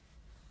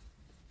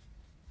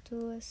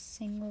 do a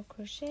single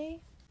crochet,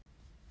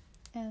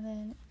 and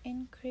then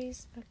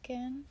increase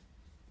again,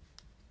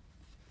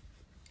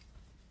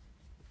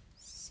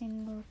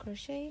 single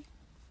crochet,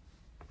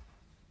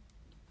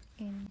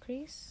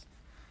 increase,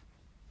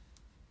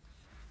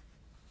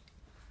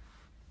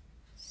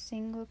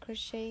 single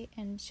crochet,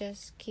 and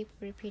just keep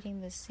repeating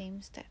the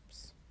same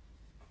steps.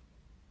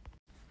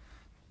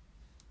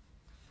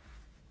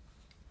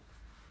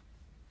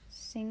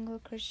 Single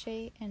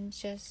crochet and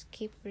just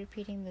keep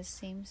repeating the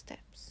same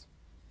steps.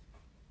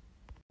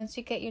 Once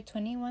you get your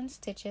 21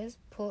 stitches,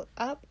 pull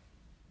up,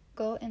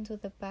 go into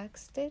the back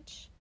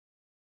stitch,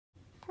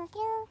 Pull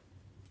through,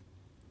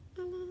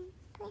 and then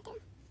pull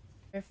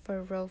through.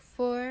 For row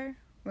 4,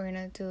 we're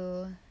gonna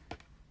do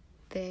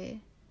the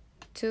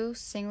 2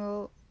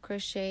 single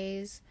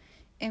crochets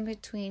in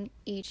between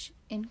each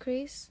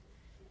increase,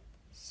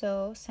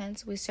 So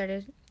since we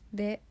started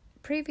the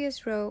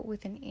previous row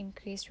with an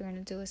increase, we're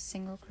going to do a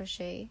single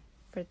crochet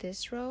for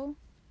this row.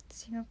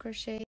 Single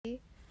crochet,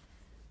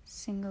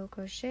 single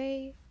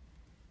crochet,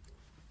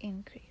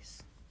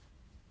 increase.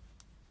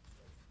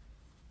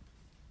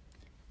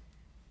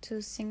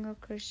 2 single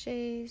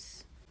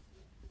crochets,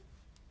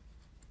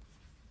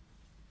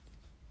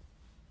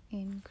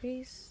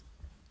 increase,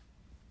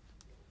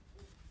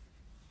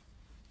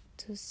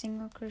 2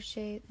 single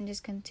crochet, and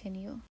just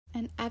continue.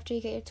 And after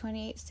you get your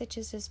 28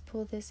 stitches, just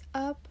pull this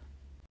up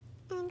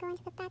and go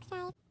into the back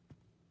side.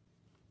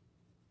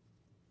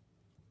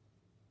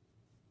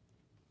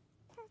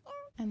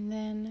 And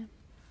then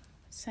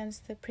since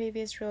the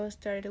previous row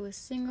started with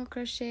single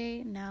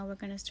crochet, now we're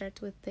going to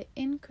start with the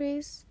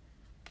increase.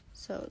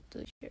 So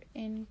do your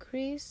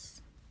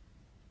increase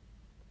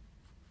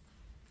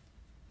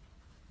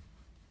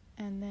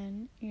and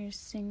then your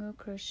single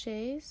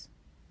crochets.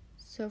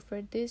 So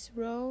for this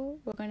row,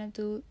 we're going to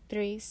do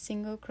 3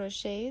 single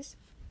crochets.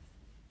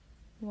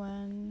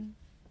 1,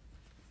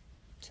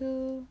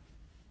 2,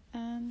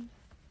 and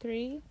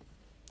 3,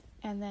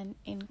 and then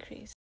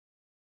increase.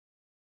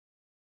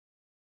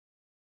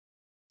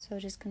 So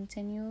just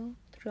continue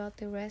throughout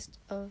the rest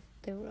of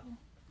the row.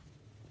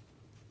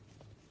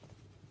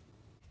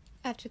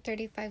 After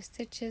 35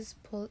 stitches,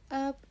 pull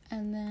up,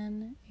 and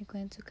then you're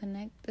going to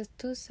connect the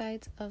 2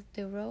 sides of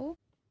the row.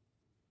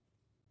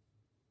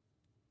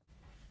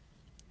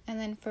 And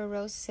then for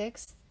row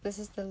 6, this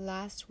is the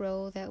last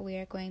row that we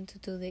are going to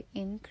do the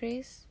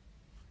increase.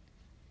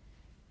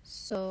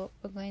 So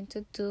we're going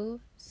to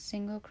do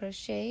single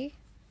crochet,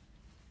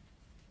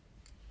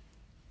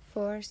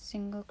 4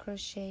 single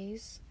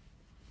crochets,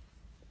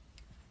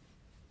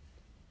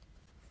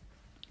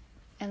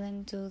 and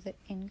then do the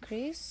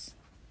increase,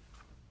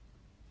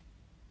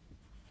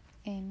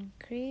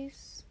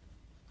 increase,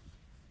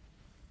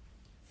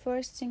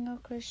 4 single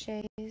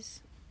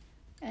crochets,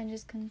 and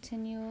just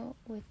continue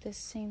with the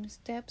same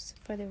steps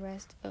for the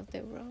rest of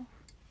the row.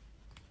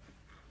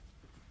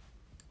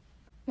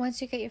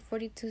 Once you get your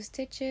 42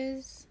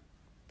 stitches,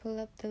 pull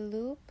up the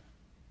loop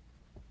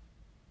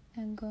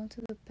and go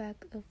to the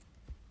back of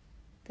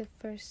the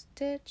first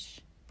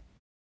stitch.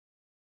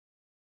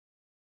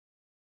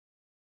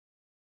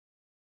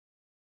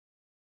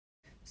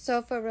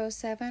 So for row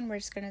 7, we're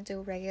just going to do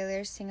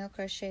regular single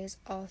crochets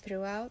all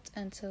throughout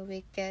until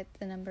we get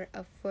the number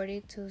of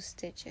 42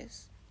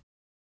 stitches.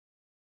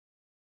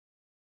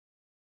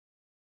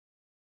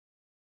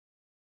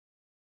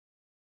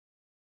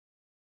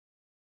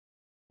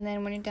 And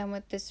then when you're done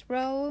with this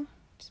row,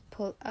 just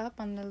pull up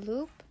on the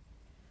loop,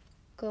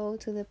 go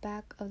to the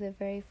back of the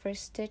very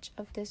first stitch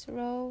of this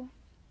row,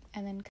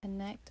 and then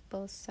connect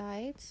both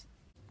sides.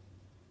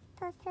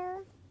 Pull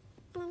through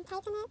and then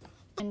tighten it.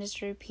 And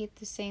just repeat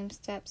the same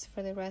steps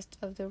for the rest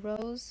of the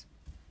rows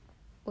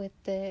with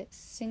the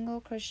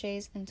single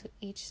crochets into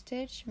each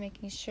stitch,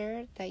 making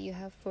sure that you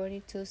have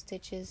 42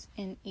 stitches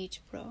in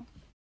each row.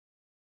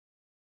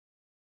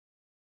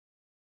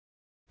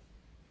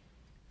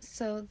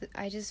 So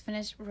I just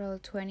finished row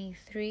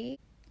 23.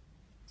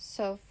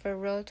 So for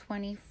row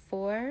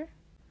 24,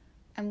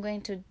 I'm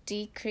going to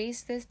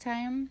decrease this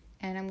time,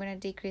 and I'm going to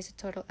decrease a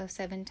total of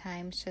 7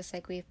 times, just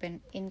like we've been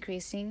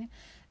increasing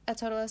a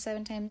total of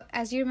 7 times.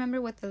 As you remember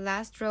with the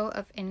last row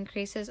of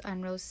increases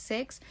on row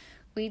 6,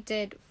 we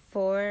did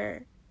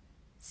 4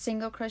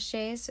 single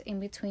crochets in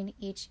between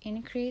each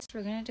increase.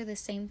 We're going to do the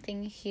same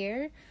thing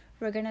here.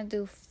 We're going to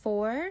do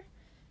 4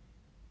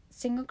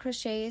 single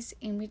crochets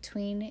in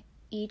between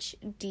each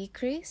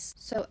decrease.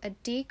 So a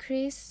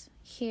decrease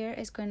here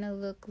is going to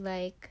look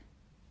like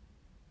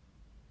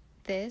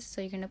this.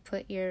 So you're going to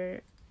put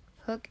your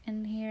hook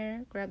in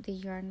here, grab the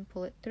yarn,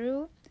 pull it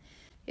through.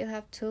 You'll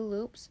have 2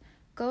 loops.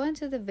 Go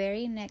into the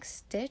very next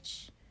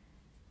stitch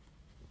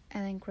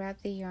and then grab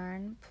the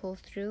yarn, pull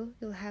through.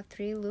 You'll have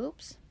 3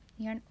 loops,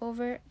 yarn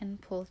over and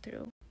pull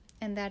through.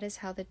 And that is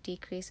how the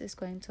decrease is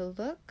going to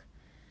look.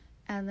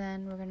 And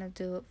then we're going to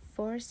do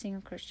 4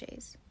 single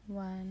crochets.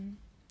 1,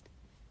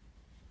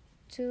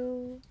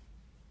 2,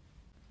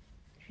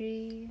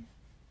 3,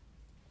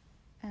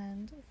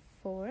 and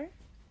 4.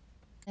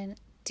 And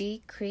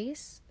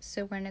decrease.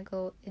 So we're going to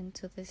go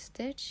into the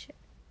stitch,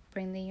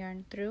 bring the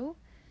yarn through.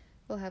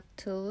 We'll have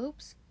 2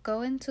 loops.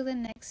 Go into the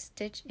next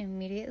stitch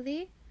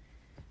immediately.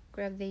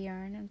 Grab the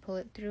yarn and pull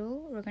it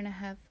through. We're going to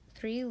have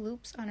 3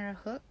 loops on our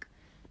hook.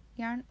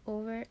 Yarn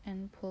over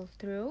and pull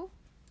through.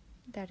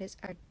 That is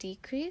our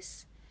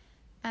decrease.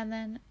 And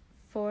then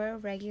 4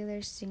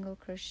 regular single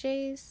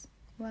crochets.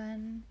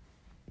 1,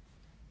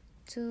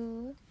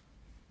 2,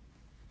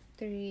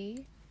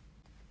 3,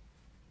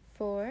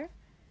 4.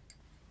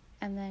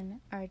 And then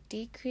our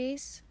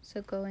decrease.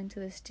 So go into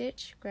the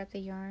stitch, grab the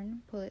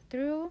yarn, pull it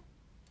through.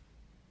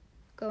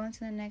 Go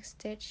into the next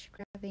stitch,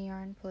 grab the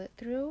yarn, pull it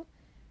through,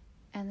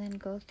 and then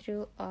go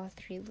through all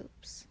 3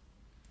 loops.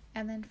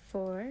 And then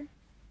 4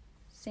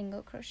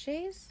 single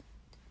crochets.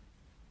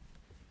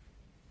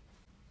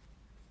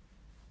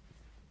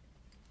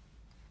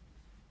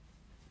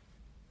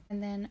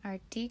 And then our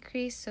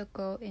decrease, so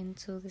go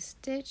into the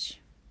stitch,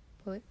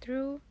 pull it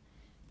through,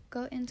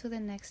 go into the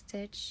next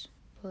stitch,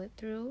 pull it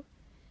through.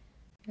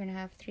 You're gonna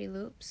have 3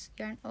 loops,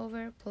 yarn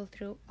over, pull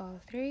through all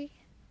 3,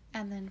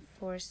 and then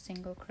 4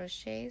 single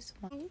crochets.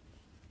 1,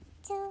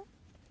 2,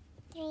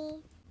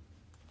 3,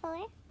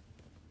 4,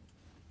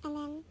 and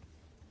then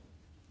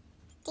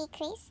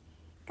decrease,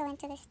 go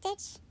into the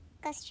stitch,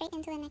 go straight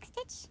into the next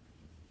stitch,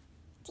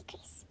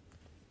 decrease,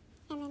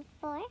 and then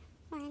 4,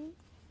 1,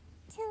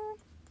 2,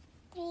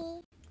 3,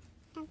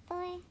 and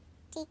 4,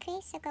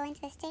 decrease, so go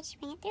into the stitch,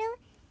 bring it through,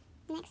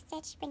 next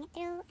stitch, bring it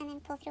through, and then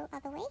pull through all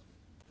the way,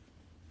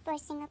 4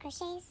 single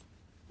crochets,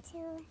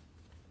 2,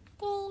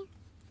 3,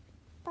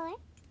 4.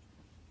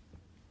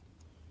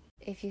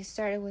 If you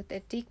started with a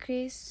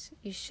decrease,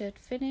 you should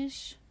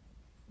finish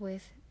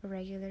with a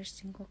regular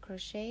single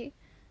crochet.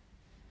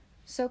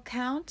 So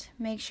count,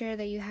 make sure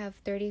that you have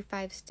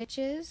 35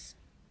 stitches,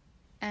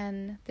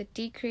 and the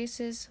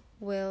decreases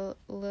will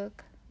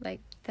look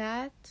like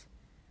that.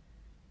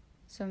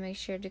 So make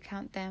sure to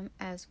count them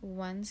as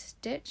 1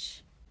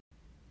 stitch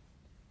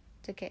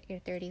to get your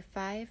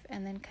 35,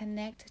 and then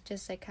connect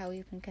just like how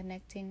we've been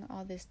connecting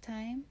all this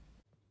time.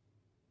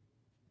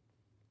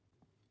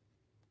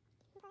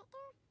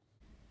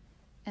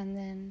 And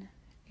then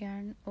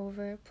yarn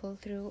over, pull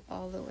through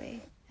all the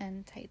way,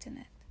 and tighten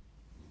it.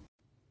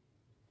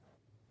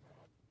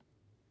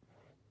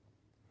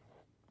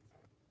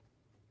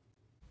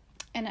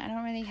 And I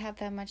don't really have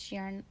that much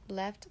yarn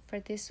left for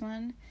this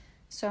one,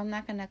 so I'm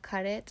not going to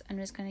cut it. I'm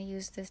just going to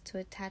use this to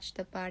attach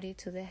the body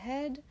to the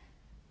head.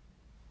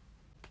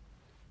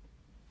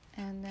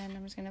 And then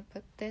I'm just going to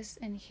put this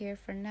in here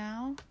for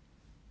now.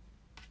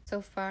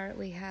 So far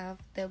we have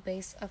the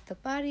base of the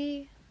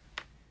body,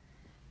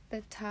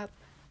 the top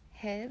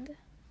head,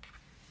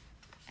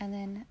 and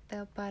then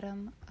the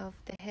bottom of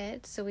the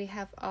head. So we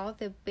have all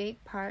the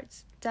big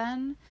parts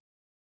done.